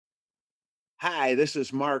Hi, this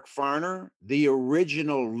is Mark Farner, the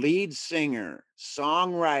original lead singer,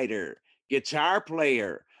 songwriter, guitar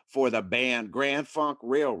player for the band Grand Funk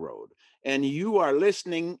Railroad. And you are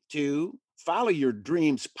listening to Follow Your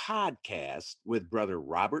Dreams podcast with Brother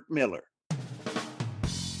Robert Miller.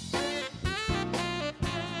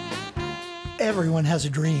 Everyone has a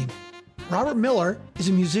dream. Robert Miller is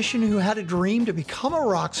a musician who had a dream to become a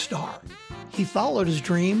rock star. He followed his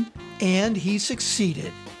dream and he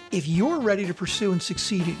succeeded. If you're ready to pursue and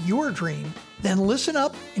succeed at your dream, then listen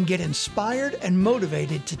up and get inspired and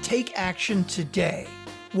motivated to take action today.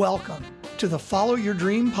 Welcome to the Follow Your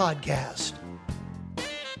Dream podcast.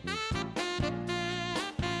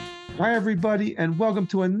 Hi, everybody, and welcome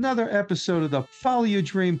to another episode of the Follow Your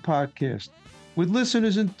Dream podcast with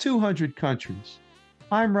listeners in 200 countries.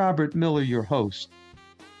 I'm Robert Miller, your host.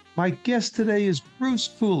 My guest today is Bruce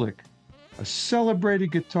Kulick, a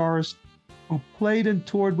celebrated guitarist who played and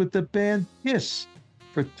toured with the band Kiss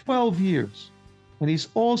for 12 years. And he's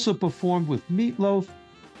also performed with Meatloaf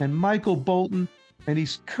and Michael Bolton, and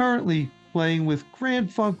he's currently playing with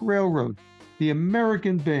Grand Funk Railroad, the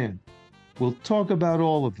American band. We'll talk about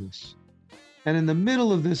all of this. And in the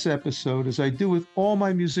middle of this episode, as I do with all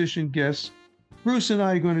my musician guests, Bruce and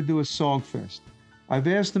I are going to do a song fest. I've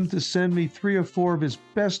asked him to send me 3 or 4 of his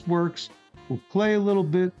best works. We'll play a little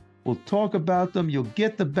bit. We'll talk about them. You'll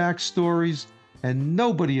get the backstories, and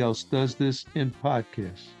nobody else does this in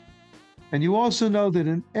podcasts. And you also know that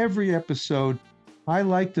in every episode, I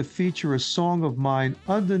like to feature a song of mine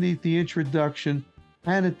underneath the introduction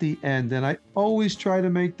and at the end, and I always try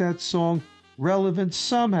to make that song relevant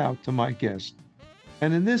somehow to my guest.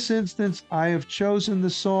 And in this instance, I have chosen the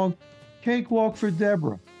song Cakewalk for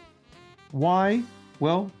Deborah. Why?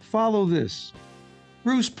 Well, follow this.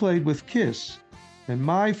 Bruce played with Kiss, and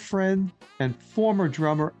my friend and former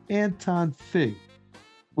drummer Anton Fig,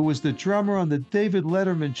 who was the drummer on the David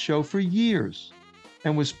Letterman show for years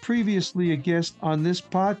and was previously a guest on this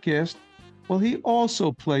podcast, well, he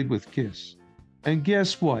also played with Kiss. And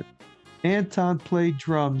guess what? Anton played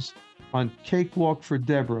drums on Cakewalk for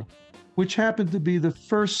Deborah, which happened to be the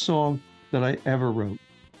first song that I ever wrote.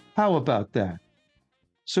 How about that?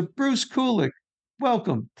 So Bruce Kulick,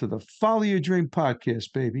 welcome to the Follow Your Dream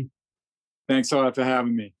podcast, baby. Thanks a lot for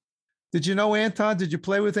having me. Did you know Anton? Did you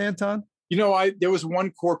play with Anton? You know, there was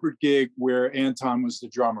one corporate gig where Anton was the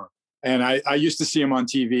drummer, and I used to see him on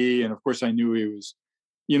TV, and of course I knew he was,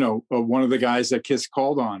 one of the guys that Kiss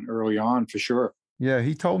called on early on for sure. Yeah,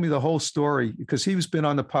 he told me the whole story because he's been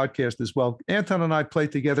on the podcast as well. Anton and I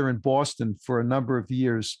played together in Boston for a number of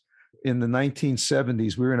years in the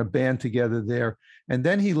 1970s. We were in a band together there. And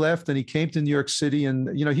then he left and he came to New York City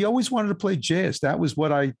and, he always wanted to play jazz. That was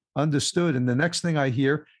what I understood. And the next thing I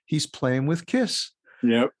hear, he's playing with Kiss.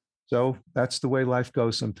 Yep. So that's the way life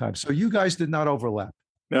goes sometimes. So you guys did not overlap.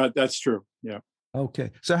 That's true. Yeah.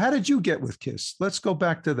 Okay. So how did you get with Kiss? Let's go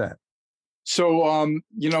back to that. So,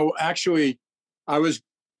 actually I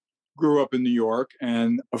grew up in New York,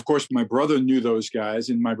 and of course my brother knew those guys,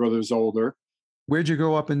 and my brother was older. Where'd you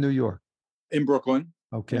grow up in New York? In Brooklyn.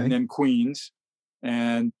 Okay. And then Queens.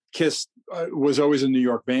 And Kiss was always a New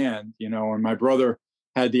York band, and my brother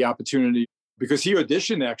had the opportunity because he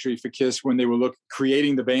auditioned actually for Kiss when they were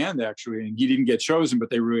creating the band actually, and he didn't get chosen,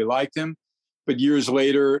 but they really liked him. But years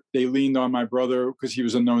later, they leaned on my brother because he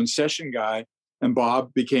was a known session guy, and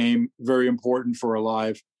Bob became very important for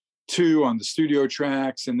Alive 2 on the studio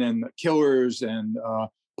tracks, and then the Killers and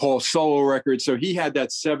Paul's solo record. So he had that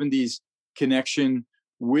 70s connection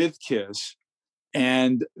with Kiss.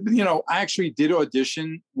 And, I actually did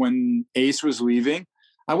audition when Ace was leaving.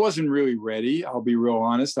 I wasn't really ready. I'll be real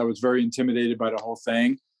honest. I was very intimidated by the whole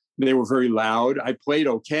thing. They were very loud. I played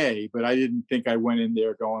okay, but I didn't think I went in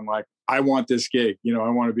there going like, I want this gig. I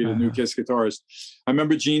want to be the new Kiss guitarist. I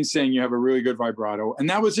remember Gene saying, you have a really good vibrato. And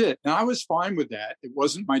that was it. And I was fine with that. It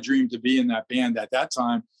wasn't my dream to be in that band at that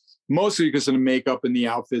time, mostly because of the makeup and the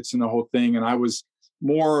outfits and the whole thing. And I was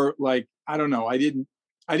more like, I don't know. I didn't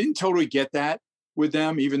totally get that with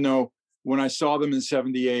them, even though when I saw them in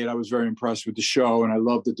 78, I was very impressed with the show. And I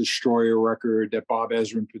loved the Destroyer record that Bob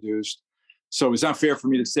Ezrin produced. So it's not fair for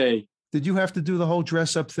me to say. Did you have to do the whole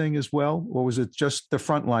dress up thing as well? Or was it just the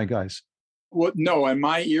frontline guys? Well, no, in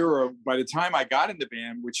my era, by the time I got in the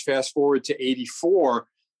band, which fast forward to 84,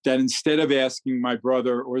 that instead of asking my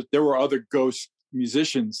brother, or there were other ghost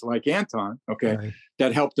musicians like Anton, Right,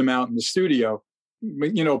 that helped him out in the studio.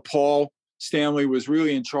 Paul Stanley was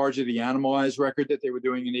really in charge of the Animalize record that they were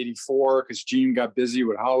doing in 84 because Gene got busy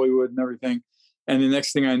with Hollywood and everything. And the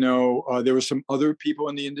next thing I know, there were some other people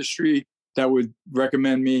in the industry that would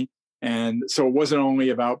recommend me. And so it wasn't only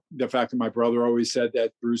about the fact that my brother always said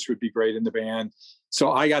that Bruce would be great in the band.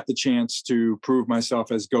 So I got the chance to prove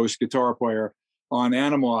myself as ghost guitar player on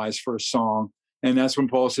Animalized first song. And that's when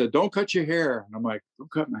Paul said, don't cut your hair. And I'm like,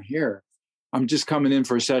 don't cut my hair. I'm just coming in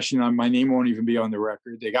for a session. My name won't even be on the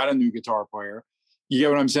record. They got a new guitar player. You get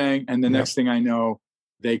what I'm saying? And the next thing I know,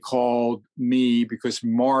 they called me because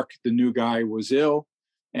Mark, the new guy, was ill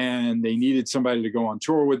and they needed somebody to go on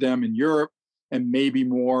tour with them in Europe and maybe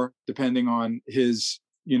more depending on his,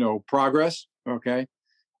 progress. Okay.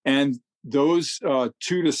 And those 2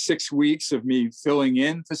 to 6 weeks of me filling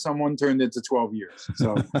in for someone turned into 12 years.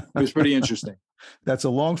 So it was pretty interesting. That's a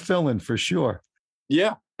long fill-in for sure.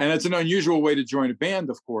 Yeah. And it's an unusual way to join a band,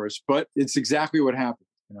 of course, but it's exactly what happened.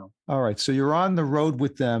 All right. So you're on the road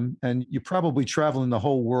with them and you're probably traveling the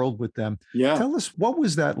whole world with them. Yeah. Tell us, what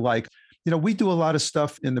was that like? We do a lot of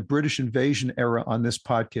stuff in the British invasion era on this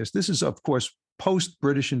podcast. This is, of course,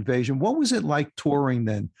 post-British invasion. What was it like touring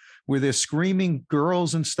then? Were there screaming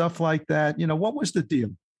girls and stuff like that? What was the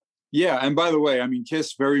deal? Yeah. And by the way,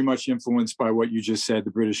 Kiss very much influenced by what you just said, the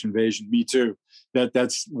British invasion. Me too.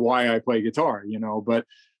 That's why I play guitar, But,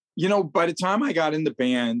 by the time I got in the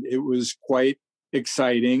band, it was quite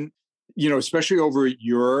exciting, especially over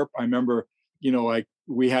Europe. I remember,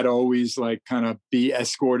 we had to always kind of be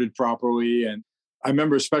escorted properly. And I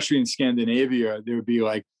remember, especially in Scandinavia, there would be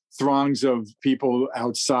throngs of people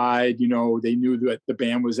outside, they knew that the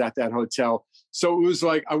band was at that hotel. So it was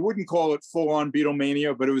I wouldn't call it full on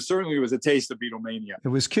Beatlemania, but it was a taste of Beatlemania. It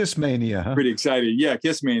was Kiss Mania, huh? Pretty excited. Yeah.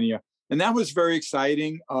 Kiss Mania. And that was very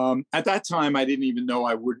exciting. At that time, I didn't even know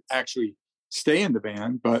I would actually stay in the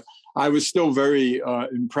band, but I was still very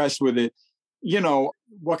impressed with it.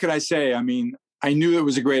 What could I say? I knew it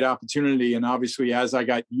was a great opportunity. And obviously, as I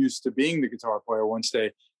got used to being the guitar player, once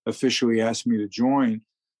they officially asked me to join,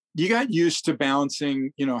 you got used to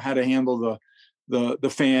balancing, how to handle the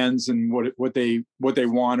fans and what they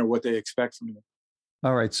want or what they expect from you.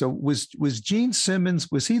 All right. So was Gene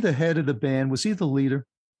Simmons, was he the head of the band? Was he the leader?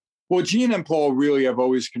 Well, Gene and Paul really have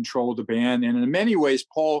always controlled the band. And in many ways,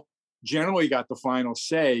 Paul generally got the final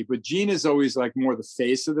say, but Gene is always more the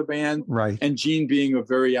face of the band. Right. And Gene being a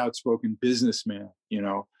very outspoken businessman,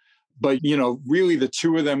 but, really the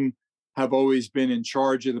two of them have always been in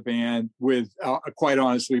charge of the band with, quite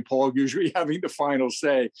honestly, Paul usually having the final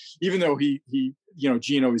say, even though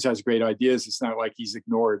Gene always has great ideas. It's not like he's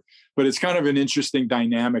ignored, but it's kind of an interesting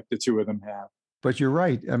dynamic the two of them have. But you're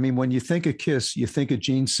right. When you think of Kiss, you think of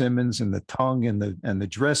Gene Simmons and the tongue and the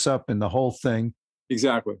dress up and the whole thing.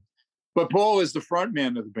 Exactly. But Paul is the front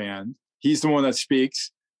man of the band. He's the one that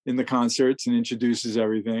speaks in the concerts and introduces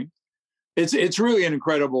everything. It's really an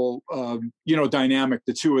incredible, dynamic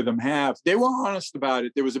the two of them have. They were honest about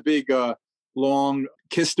it. There was a big, long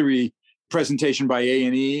history presentation by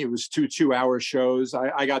A&E. It was two 2-hour shows.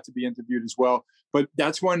 I got to be interviewed as well. But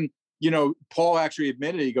that's when, Paul actually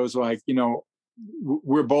admitted, he goes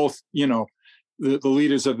we're both, the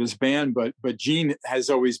leaders of this band, but Gene has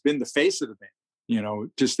always been the face of the band,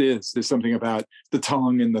 just is. There's something about the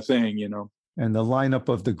tongue and the thing, And the lineup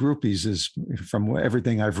of the groupies is from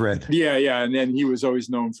everything I've read. Yeah. And then he was always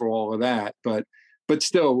known for all of that. But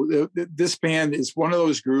still, this band is one of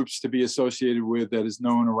those groups to be associated with that is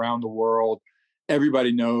known around the world.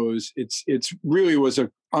 Everybody knows. It's really was an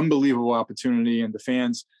unbelievable opportunity. And the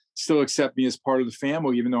fans still accept me as part of the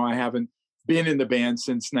family, even though I haven't been in the band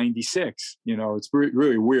since 96. It's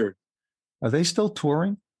really weird. Are they still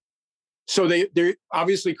touring? So they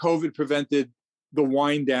obviously COVID prevented the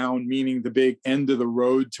wind down, meaning the big end of the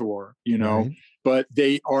road tour, Right. But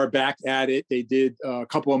they are back at it. They did a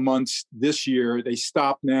couple of months this year. They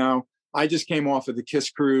stopped now. I just came off of the Kiss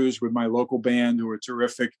cruise with my local band who are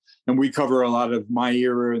terrific. And we cover a lot of my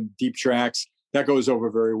era and deep tracks. That goes over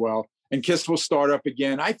very well. And Kiss will start up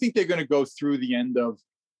again. I think they're going to go through the end of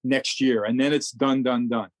next year. And then it's done.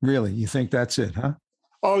 Really? You think that's it, huh?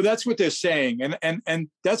 Oh, that's what they're saying. And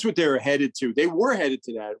that's what they're headed to. They were headed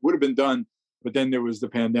to that. It would have been done. But then there was the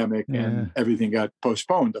pandemic and everything got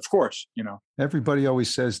postponed, of course, Everybody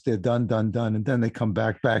always says they're done. And then they come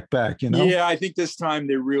back. Yeah, I think this time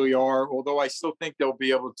they really are. Although I still think they'll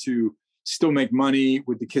be able to still make money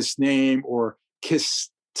with the Kiss name or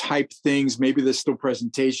Kiss type things. Maybe there's still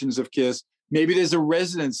presentations of Kiss. Maybe there's a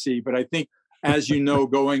residency. But I think, as you know,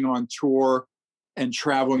 going on tour and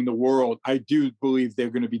traveling the world, I do believe they're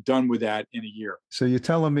going to be done with that in a year. So you're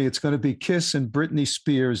telling me it's going to be Kiss and Britney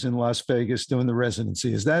Spears in Las Vegas doing the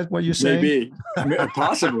residency. Is that what you're saying? Maybe.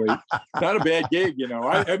 Possibly. Not a bad gig,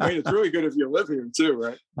 I mean, it's really good if you live here too,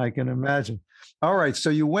 right? I can imagine. All right. So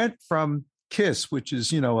you went from Kiss, which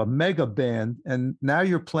is, a mega band, and now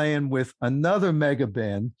you're playing with another mega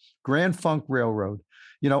band, Grand Funk Railroad.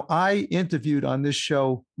 I interviewed on this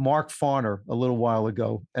show Mark Farner a little while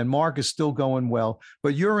ago, and Mark is still going well,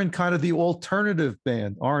 but you're in kind of the alternative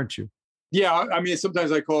band, aren't you? Yeah, I mean,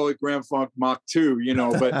 sometimes I call it Grand Funk Mach 2,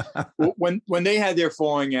 but when they had their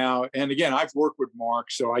falling out, and again, I've worked with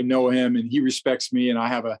Mark, so I know him and he respects me, and I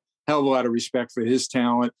have a hell of a lot of respect for his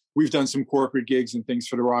talent. We've done some corporate gigs and things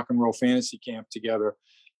for the Rock and Roll Fantasy Camp together,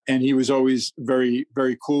 and he was always very,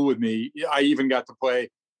 very cool with me. I even got to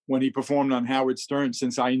play when he performed on Howard Stern,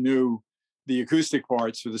 since I knew the acoustic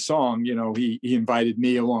parts for the song. He invited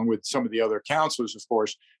me along with some of the other counselors, of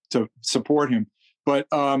course, to support him. But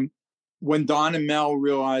when Don and Mel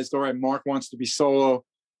realized, all right, Mark wants to be solo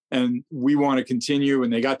and we want to continue,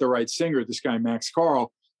 and they got the right singer, this guy, Max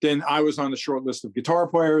Carl, then I was on the short list of guitar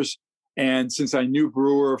players. And since I knew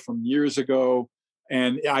Brewer from years ago,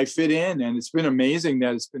 and I fit in, and it's been amazing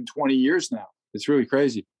that it's been 20 years now. It's really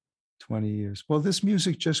crazy. 20 years. Well, this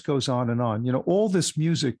music just goes on and on. All this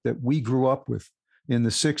music that we grew up with in the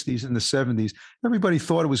 60s and the 70s, everybody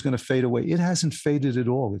thought it was going to fade away. It hasn't faded at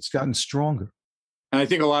all. It's gotten stronger. And I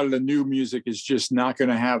think a lot of the new music is just not going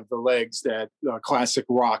to have the legs that classic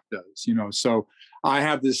rock does, So I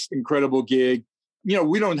have this incredible gig.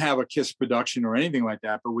 We don't have a Kiss production or anything like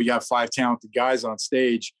that, but we got 5 talented guys on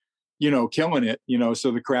stage, killing it,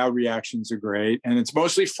 so the crowd reactions are great. And it's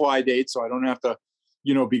mostly fly dates, so I don't have to,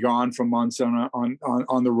 be gone for months on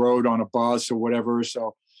the road on a bus or whatever.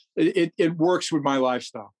 So it works with my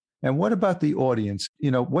lifestyle. And what about the audience?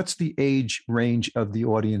 What's the age range of the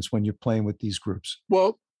audience when you're playing with these groups?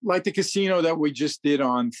 Well, like the casino that we just did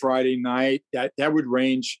on Friday night, that would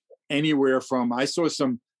range anywhere from, I saw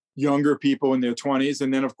some younger people in their 20s.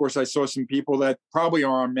 And then, of course, I saw some people that probably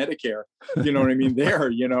are on Medicare, you know what I mean,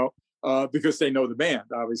 there, because they know the band,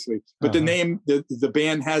 obviously. But the name, the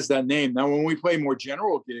band has that name. Now, when we play more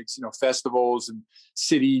general gigs, festivals and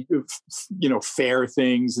city, fair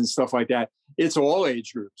things and stuff like that, it's all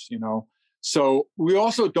age groups, So we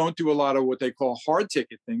also don't do a lot of what they call hard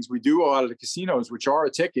ticket things. We do a lot of the casinos, which are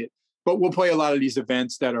a ticket, but we'll play a lot of these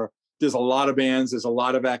events there's a lot of bands, there's a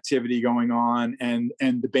lot of activity going on, and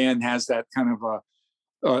the band has that kind of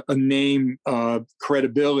a name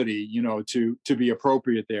credibility, to be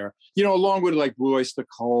appropriate there. Along with like Blue Oyster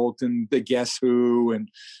Cult and the Guess Who and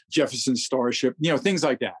Jefferson Starship, things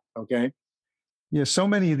like that. Okay. Yeah, so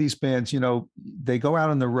many of these bands, they go out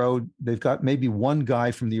on the road. They've got maybe one guy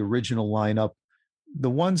from the original lineup. The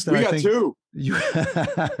ones that we got think, 2. You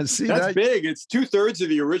see, that's big. It's 2/3 of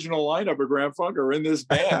the original lineup of Grand Funk are in this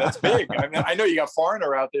band. That's big. I mean, I know you got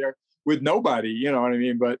Foreigner out there with nobody, you know what I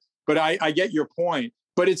mean? But I get your point.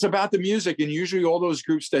 But it's about the music, and usually all those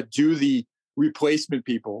groups that do the replacement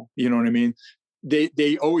people, you know what I mean?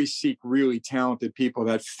 They always seek really talented people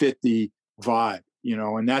that fit the vibe,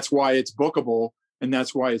 and that's why it's bookable, and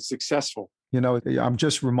that's why it's successful. I'm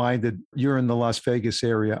just reminded, you're in the Las Vegas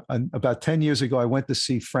area. About 10 years ago, I went to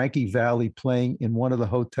see Frankie Valli playing in one of the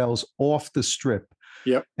hotels off the Strip.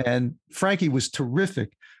 Yep. And Frankie was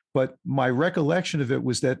terrific. But my recollection of it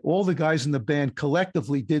was that all the guys in the band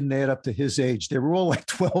collectively didn't add up to his age. They were all like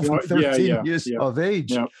 12 and 13 years of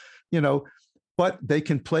age, but they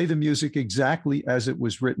can play the music exactly as it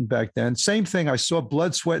was written back then. Same thing. I saw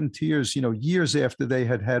Blood, Sweat and Tears, years after they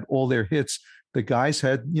had all their hits. The guys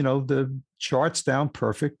had, the charts down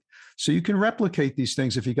perfect. So you can replicate these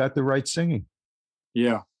things if you got the right singing.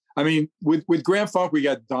 Yeah. I mean, with Grand Funk, we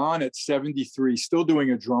got Don at 73, still doing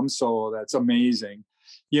a drum solo. That's amazing.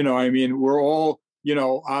 I mean, we're all,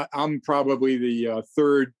 I'm probably the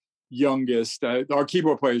third youngest. Our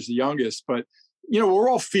keyboard player is the youngest, but, we're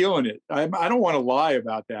all feeling it. I don't want to lie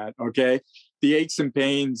about that. Okay. The aches and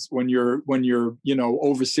pains when you're,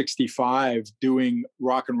 over 65 doing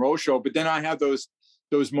rock and roll show. But then I have those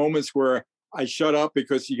moments where I shut up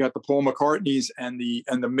because you got the Paul McCartneys and the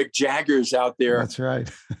Mick Jaggers out there. That's right.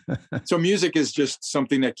 So music is just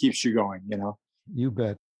something that keeps you going, You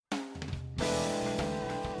bet.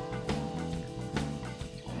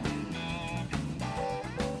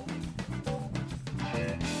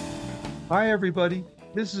 Hi, everybody.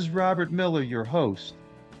 This is Robert Miller, your host.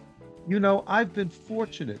 I've been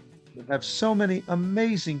fortunate to have so many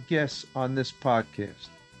amazing guests on this podcast.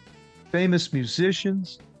 Famous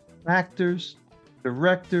musicians, actors,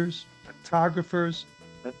 directors, photographers,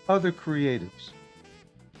 and other creatives.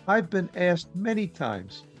 I've been asked many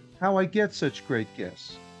times how I get such great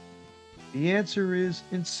guests. The answer is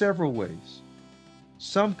in several ways.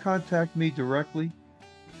 Some contact me directly,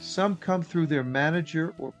 some come through their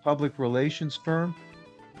manager or public relations firm,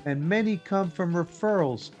 and many come from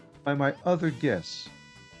referrals by my other guests.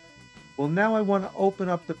 Well, now I want to open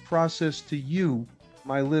up the process to you,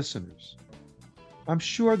 my listeners. I'm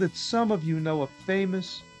sure that some of you know a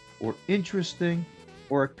famous or interesting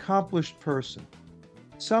or accomplished person,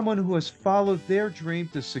 someone who has followed their dream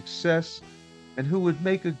to success and who would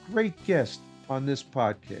make a great guest on this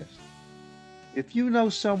podcast. If you know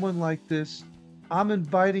someone like this, I'm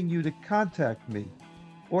inviting you to contact me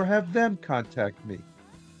or have them contact me.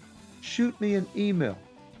 Shoot me an email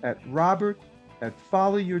at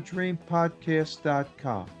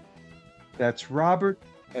robert@followyourdreampodcast.com. That's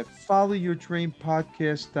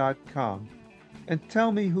robert@followyourdreampodcast.com, and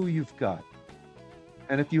tell me who you've got.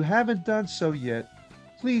 And if you haven't done so yet,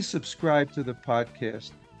 please subscribe to the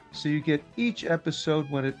podcast so you get each episode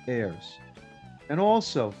when it airs. And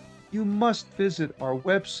also, you must visit our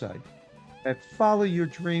website at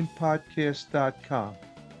followyourdreampodcast.com,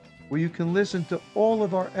 where you can listen to all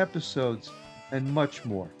of our episodes and much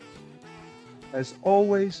more. As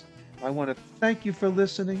always, I want to thank you for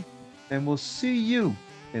listening, and we'll see you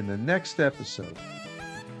in the next episode.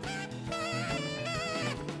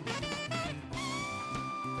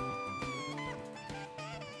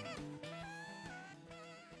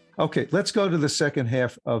 Okay, let's go to the second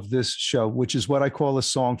half of this show, which is what I call a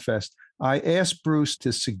song fest. I asked Bruce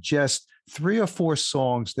to suggest 3 or 4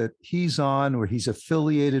 songs that he's on or he's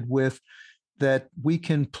affiliated with that we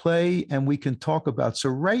can play and we can talk about. So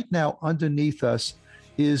right now, underneath us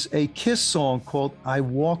is a Kiss song called I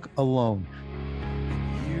Walk Alone.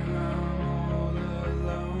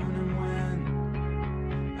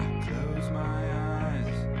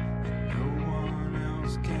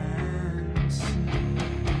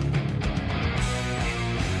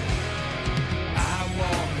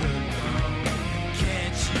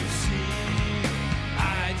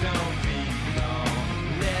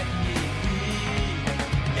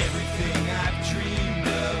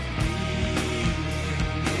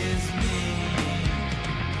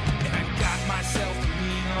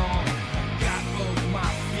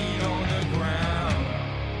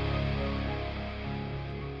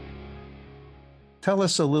 Tell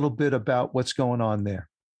us a little bit about what's going on there.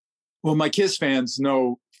 Well, my Kiss fans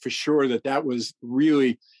know for sure that that was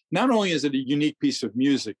really, not only is it a unique piece of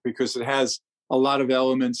music because it has a lot of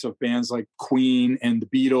elements of bands like Queen and the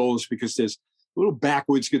Beatles, because there's little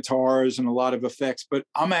backwards guitars and a lot of effects, but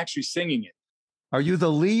I'm actually singing it. Are you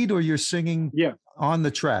the lead or you're singing Yeah. on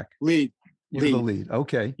the track? Lead. You're the lead.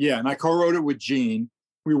 Okay. Yeah. And I co-wrote it with Gene.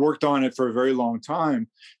 We worked on it for a very long time.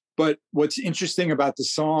 But what's interesting about the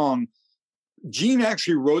song, Gene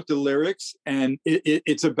actually wrote the lyrics, and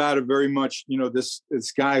it's about a very much,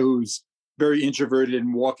 this guy who's very introverted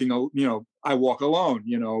and walking, I walk alone,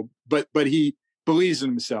 but he believes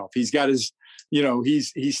in himself. He's got his,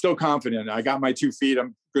 he's still confident. I got my 2 feet.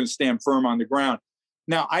 I'm going to stand firm on the ground.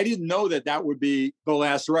 Now, I didn't know that would be the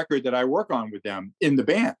last record that I work on with them in the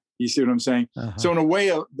band. You see what I'm saying? Uh-huh. So in a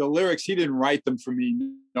way, the lyrics, he didn't write them for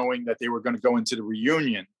me knowing that they were going to go into the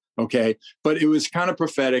reunion. Okay. But it was kind of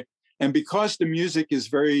prophetic. And because the music is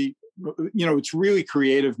very, it's really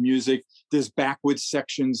creative music. There's backwards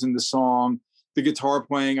sections in the song. The guitar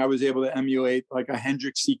playing, I was able to emulate like a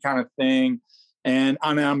Hendrixy kind of thing. And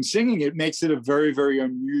I'm singing it makes it a very, very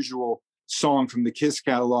unusual song from the Kiss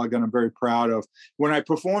catalog that I'm very proud of. When I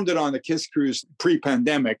performed it on the Kiss cruise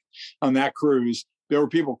pre-pandemic, on that cruise, there were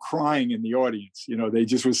people crying in the audience. They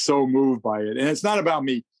just were so moved by it. And it's not about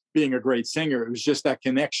me being a great singer. It was just that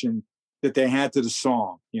connection that they had to the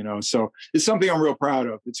song, so it's something I'm real proud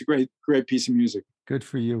of. It's a great, great piece of music. Good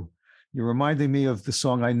for you. You're reminding me of the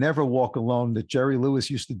song I Never Walk Alone that Jerry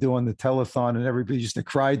Lewis used to do on the telethon, and everybody used to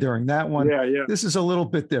cry during that one. Yeah. This is a little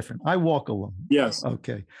bit different. I Walk Alone. Yes.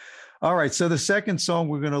 Okay. All right. So the second song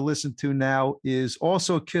we're going to listen to now is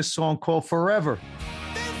also a Kiss song called Forever.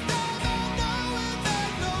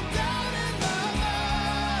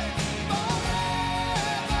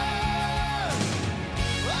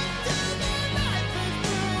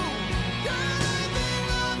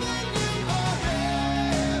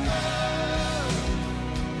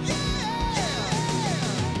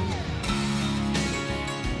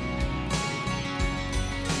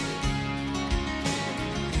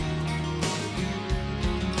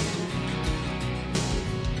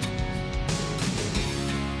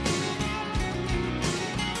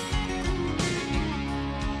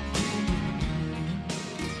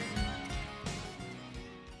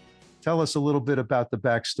 Tell us a little bit about the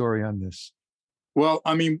backstory on this. Well,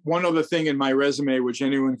 one other thing in my resume, which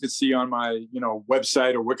anyone could see on my,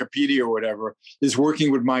 website or Wikipedia or whatever, is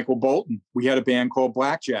working with Michael Bolton. We had a band called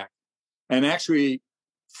Blackjack. And actually,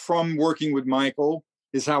 from working with Michael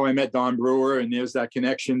is how I met Don Brewer. And there's that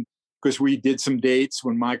connection because we did some dates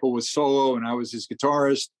when Michael was solo and I was his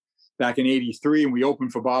guitarist. back in 83, and we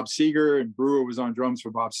opened for Bob Seger, and Brewer was on drums for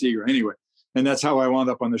Bob Seger anyway. And that's how I wound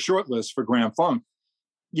up on the short list for Grand Funk.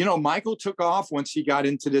 You know, Michael took off once he got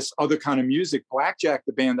into this other kind of music. Blackjack,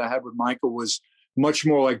 the band I had with Michael, was much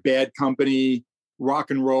more like Bad Company, rock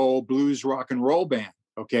and roll, blues rock and roll band.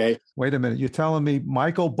 Okay. Wait a minute. You're telling me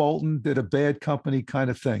Michael Bolton did a Bad Company kind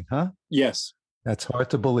of thing, huh? Yes. That's hard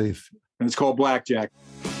to believe. And it's called Blackjack.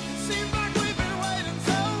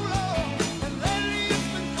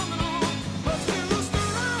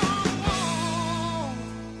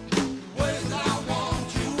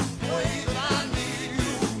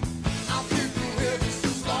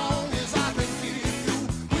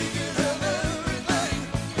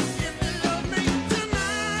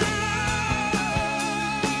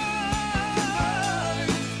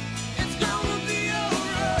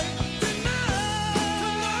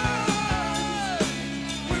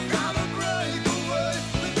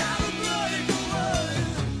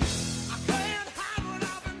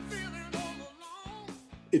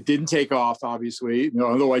 It didn't take off, obviously. You know,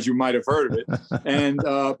 otherwise you might have heard of it. And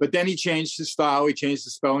but then he changed his style. He changed the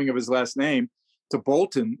spelling of his last name to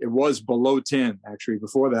Bolton. It was below 10, actually,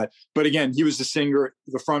 before that. But again, he was the singer,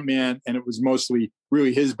 the front man, and it was mostly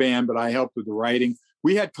really his band, but I helped with the writing.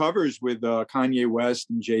 We had covers with Kanye West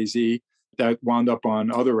and Jay-Z that wound up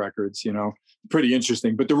on other records, you know, pretty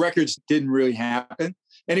interesting. But the records didn't really happen.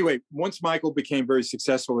 Anyway, once Michael became very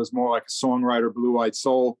successful as more like a songwriter, blue-eyed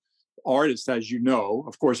soul artist, as you know,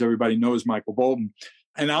 of course, everybody knows Michael Bolton,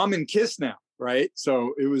 and I'm in Kiss now, right?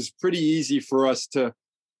 So it was pretty easy for us to,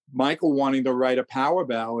 Michael wanting to write a power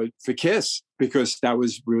ballad for Kiss, because that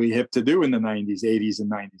was really hip to do in the 90s, 80s, and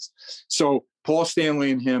 90s. So Paul Stanley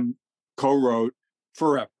and him co-wrote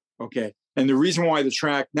Forever, okay? And the reason why the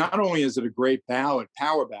track, not only is it a great ballad,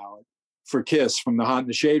 power ballad for Kiss from the Hot in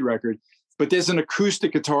the Shade record, but there's an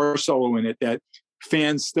acoustic guitar solo in it that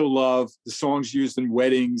fans still love. The song's used in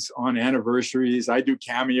weddings, on anniversaries. I do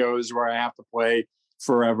cameos where I have to play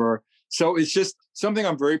Forever. So it's just something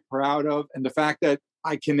I'm very proud of. And the fact that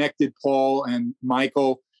I connected Paul and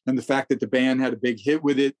Michael, and the fact that the band had a big hit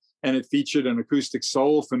with it, and it featured an acoustic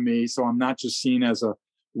solo for me. So I'm not just seen as a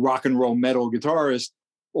rock and roll metal guitarist,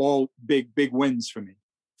 all big wins for me.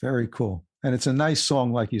 Very cool. And it's a nice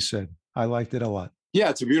song, like you said. I liked it a lot.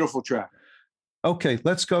 Yeah, it's a beautiful track. Okay,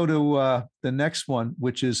 let's go to the next one,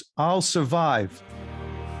 which is I'll Survive.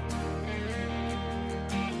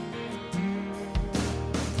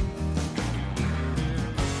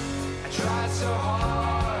 I tried so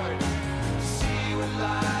hard to see what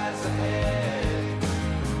lies ahead.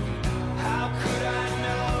 How could I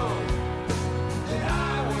know that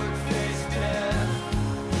I would face death?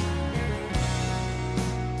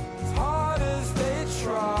 As hard as they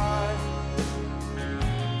try,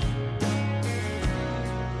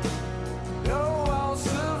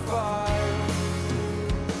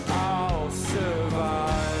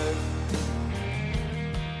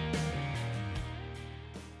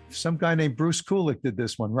 Some guy named Bruce Kulick did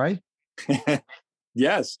this one, right?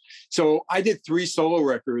 Yes. So I did 3 solo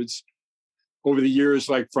records over the years,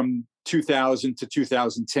 like from 2000 to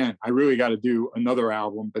 2010. I really got to do another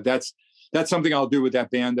album, but that's something I'll do with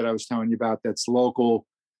that band that I was telling you about that's local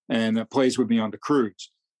and that plays with me on the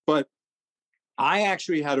cruise. But I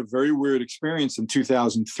actually had a very weird experience in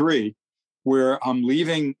 2003 where I'm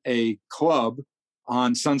leaving a club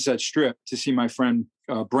on Sunset Strip to see my friend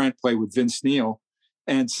Brent play with Vince Neil.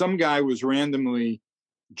 And some guy was randomly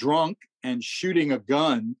drunk and shooting a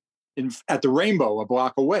gun at the Rainbow a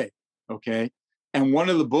block away, okay? And one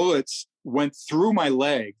of the bullets went through my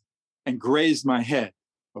leg and grazed my head,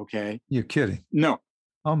 okay? You're kidding. No.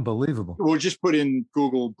 Unbelievable. We'll just put in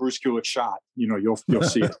Google Bruce Kulick shot. You know, you'll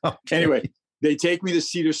see it. Okay. Anyway, they take me to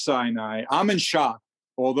Cedars-Sinai. I'm in shock,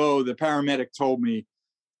 although the paramedic told me,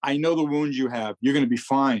 I know the wounds you have. You're going to be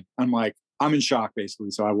fine. I'm like, I'm in shock, basically.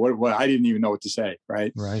 So I didn't even know what to say,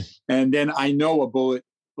 right? Right. And then I know a bullet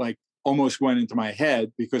like almost went into my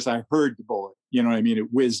head because I heard the bullet. You know what I mean?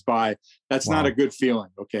 It whizzed by. That's not a good feeling,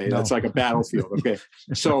 okay? No. That's like a battlefield, okay?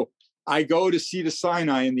 So I go to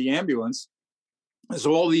Cedars-Sinai in the ambulance. There's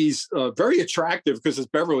all these very attractive, because it's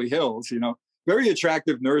Beverly Hills, you know, very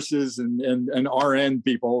attractive nurses and RN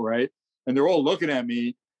people, right? And they're all looking at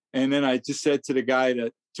me. And then I just said to the guy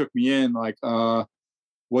that took me in, like,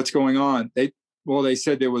 what's going on? They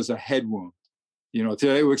said there was a head wound. You know,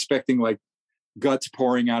 they were expecting like guts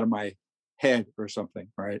pouring out of my head or something,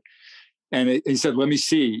 right? And he said, let me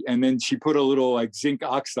see. And then she put a little like zinc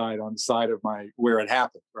oxide on the side of where it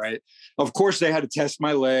happened, right? Of course, they had to test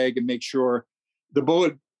my leg and make sure the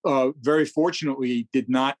bullet, very fortunately, did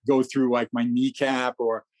not go through like my kneecap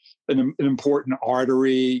or an important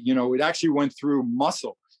artery. You know, it actually went through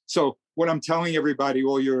muscle. So what I'm telling everybody,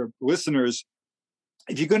 all your listeners,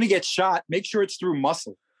 if you're going to get shot, make sure it's through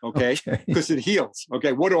muscle, okay? Because it heals.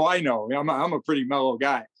 Okay, what do I know? I'm a pretty mellow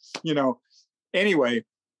guy, you know. Anyway,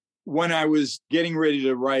 when I was getting ready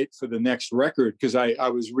to write for the next record, because I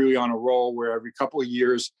was really on a roll where every couple of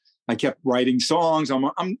years I kept writing songs.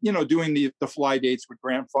 I'm doing the fly dates with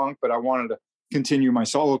Grand Funk, but I wanted to continue my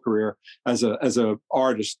solo career as a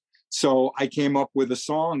artist. So I came up with a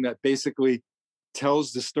song that basically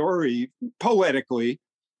tells the story poetically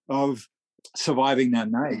of surviving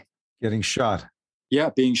that night, getting shot. Yeah,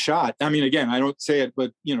 being shot. I mean, again, I don't say it,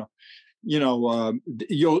 but you'll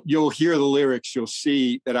hear the lyrics. You'll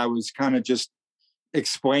see that I was kind of just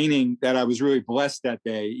explaining that I was really blessed that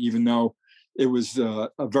day, even though it was a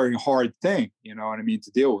very hard thing, you know what I mean,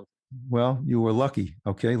 to deal with. Well, you were lucky.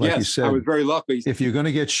 Okay. Like you said, I was very lucky. If you're going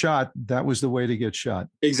to get shot, that was the way to get shot.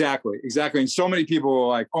 Exactly. And so many people were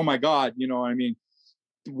like, oh my God, you know what I mean?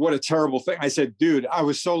 What a terrible thing. I said, dude, I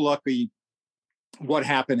was so lucky what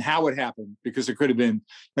happened, how it happened, because I could have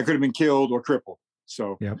been killed or crippled.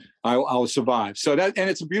 So yep. I'll survive. So and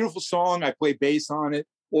it's a beautiful song. I play bass on it,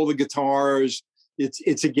 all the guitars.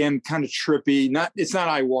 It's again kind of trippy. It's not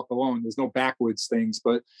I Walk Alone. There's no backwards things,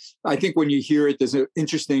 but I think when you hear it, there's an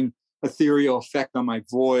interesting ethereal effect on my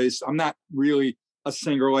voice. I'm not really a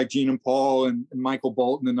singer like Gene and Paul and Michael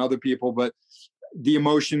Bolton and other people, but the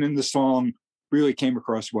emotion in the song really came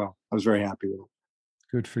across well. I was very happy with it.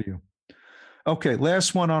 Good for you. Okay,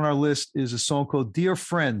 last one on our list is a song called Dear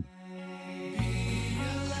Friend.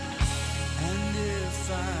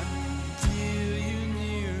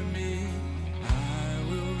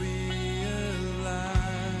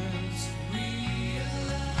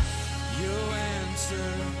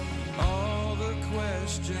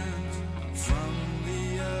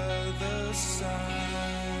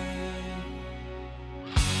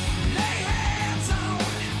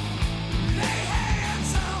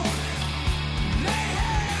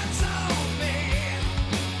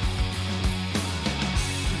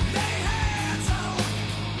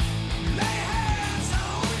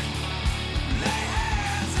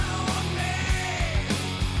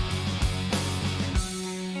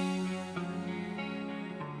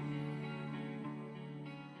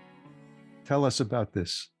 Tell us about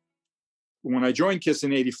this. When I joined Kiss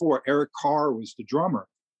in '84, Eric Carr was the drummer,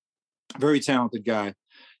 very talented guy.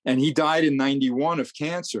 And he died in '91 of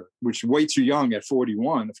cancer, which is way too young at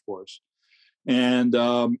 41, of course. And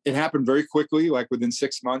it happened very quickly, like within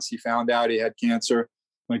 6 months, he found out he had cancer,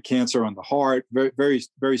 like cancer on the heart. Very, very,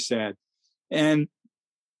 very sad. And,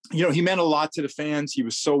 you know, he meant a lot to the fans. He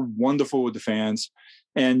was so wonderful with the fans.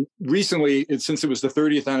 And recently, since it was the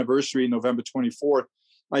 30th anniversary, November 24th,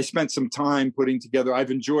 I spent some time putting together. I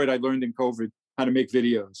learned in COVID how to make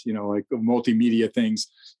videos, you know, like multimedia things.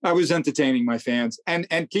 I was entertaining my fans and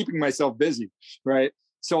keeping myself busy, right?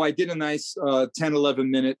 So I did a nice 10, 11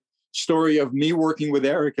 minute story of me working with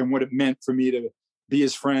Eric and what it meant for me to be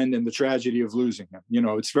his friend and the tragedy of losing him. You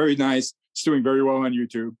know, it's very nice. It's doing very well on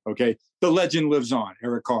YouTube, okay? The legend lives on,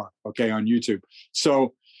 Eric Carr, okay, on YouTube.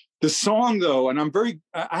 So the song, though, and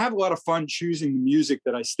I have a lot of fun choosing the music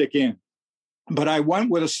that I stick in. But I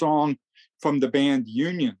went with a song from the band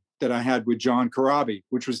Union that I had with John Corabi,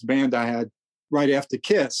 which was the band I had right after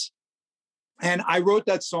Kiss. And I wrote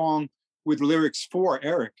that song with lyrics for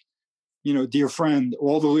Eric, you know, Dear Friend.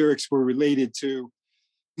 All the lyrics were related to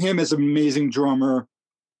him as an amazing drummer,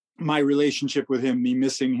 my relationship with him, me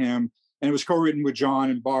missing him. And it was co-written with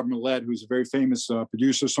John and Barb Millett, who's a very famous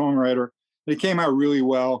producer, songwriter. And it came out really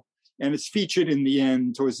well. And it's featured in the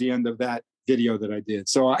end, towards the end of that video that I did.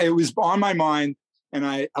 So it was on my mind, and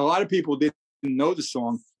a lot of people didn't know the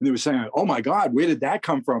song, and they were saying, oh my God, where did that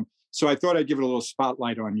come from? So I thought I'd give it a little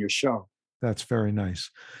spotlight on your show. That's very nice.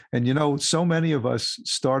 And you know, so many of us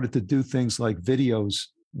started to do things like videos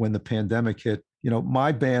when the pandemic hit. You know,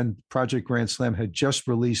 my band, Project Grand Slam, had just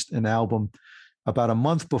released an album about a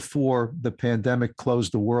month before the pandemic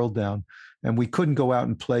closed the world down, and we couldn't go out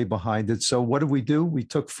and play behind it. So what did we do? We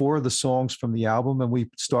took 4 of the songs from the album and we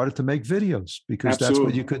started to make videos, because Absolutely. That's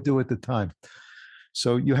what you could do at the time.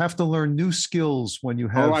 So you have to learn new skills when you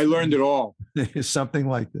have. Oh, I learned it all. Something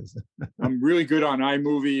like this. I'm really good on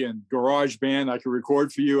iMovie and GarageBand. I can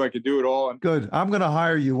record for you. I could do it all. Good. I'm going to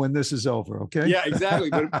hire you when this is over. Okay. Yeah, exactly.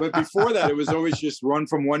 But before that, it was always just run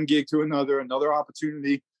from one gig to another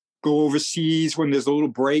opportunity, go overseas when there's a little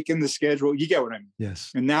break in the schedule. You get what I mean? Yes.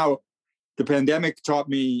 And now the pandemic taught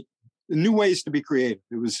me new ways to be creative.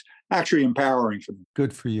 actually empowering for them.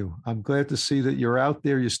 Good for you. I'm glad to see that you're out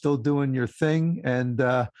there. You're still doing your thing, and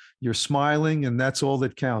you're smiling, and that's all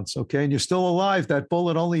that counts. Okay. And you're still alive. That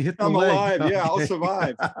bullet only hit the I'm leg. alive. Yeah, I'll Okay.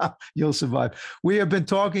 survive. You'll survive. We have been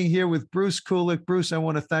talking here with Bruce Kulick. Bruce, I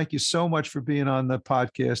want to thank you so much for being on the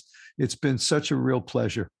podcast. It's been such a real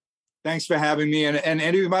pleasure. Thanks for having me. And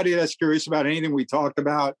anybody that's curious about anything we talked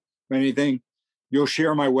about, anything, you'll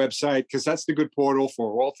share my website, because that's the good portal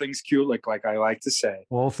for all things Kulick, like I like to say.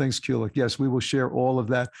 All things Kulick. Yes, we will share all of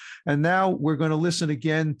that. And now we're going to listen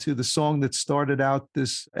again to the song that started out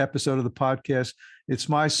this episode of the podcast. It's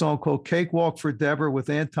my song called Cakewalk for Deborah with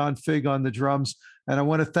Anton Fig on the drums. And I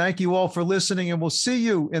want to thank you all for listening, and we'll see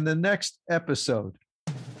you in the next episode.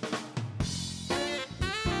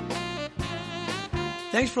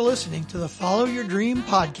 Thanks for listening to the Follow Your Dream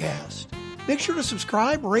podcast. Make sure to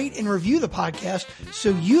subscribe, rate, and review the podcast so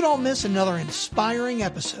you don't miss another inspiring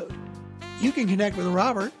episode. You can connect with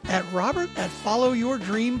Robert at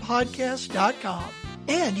followyourdreampodcast.com.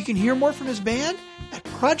 And you can hear more from his band at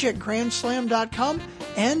projectgrandslam.com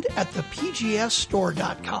and at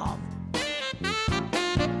thepgsstore.com.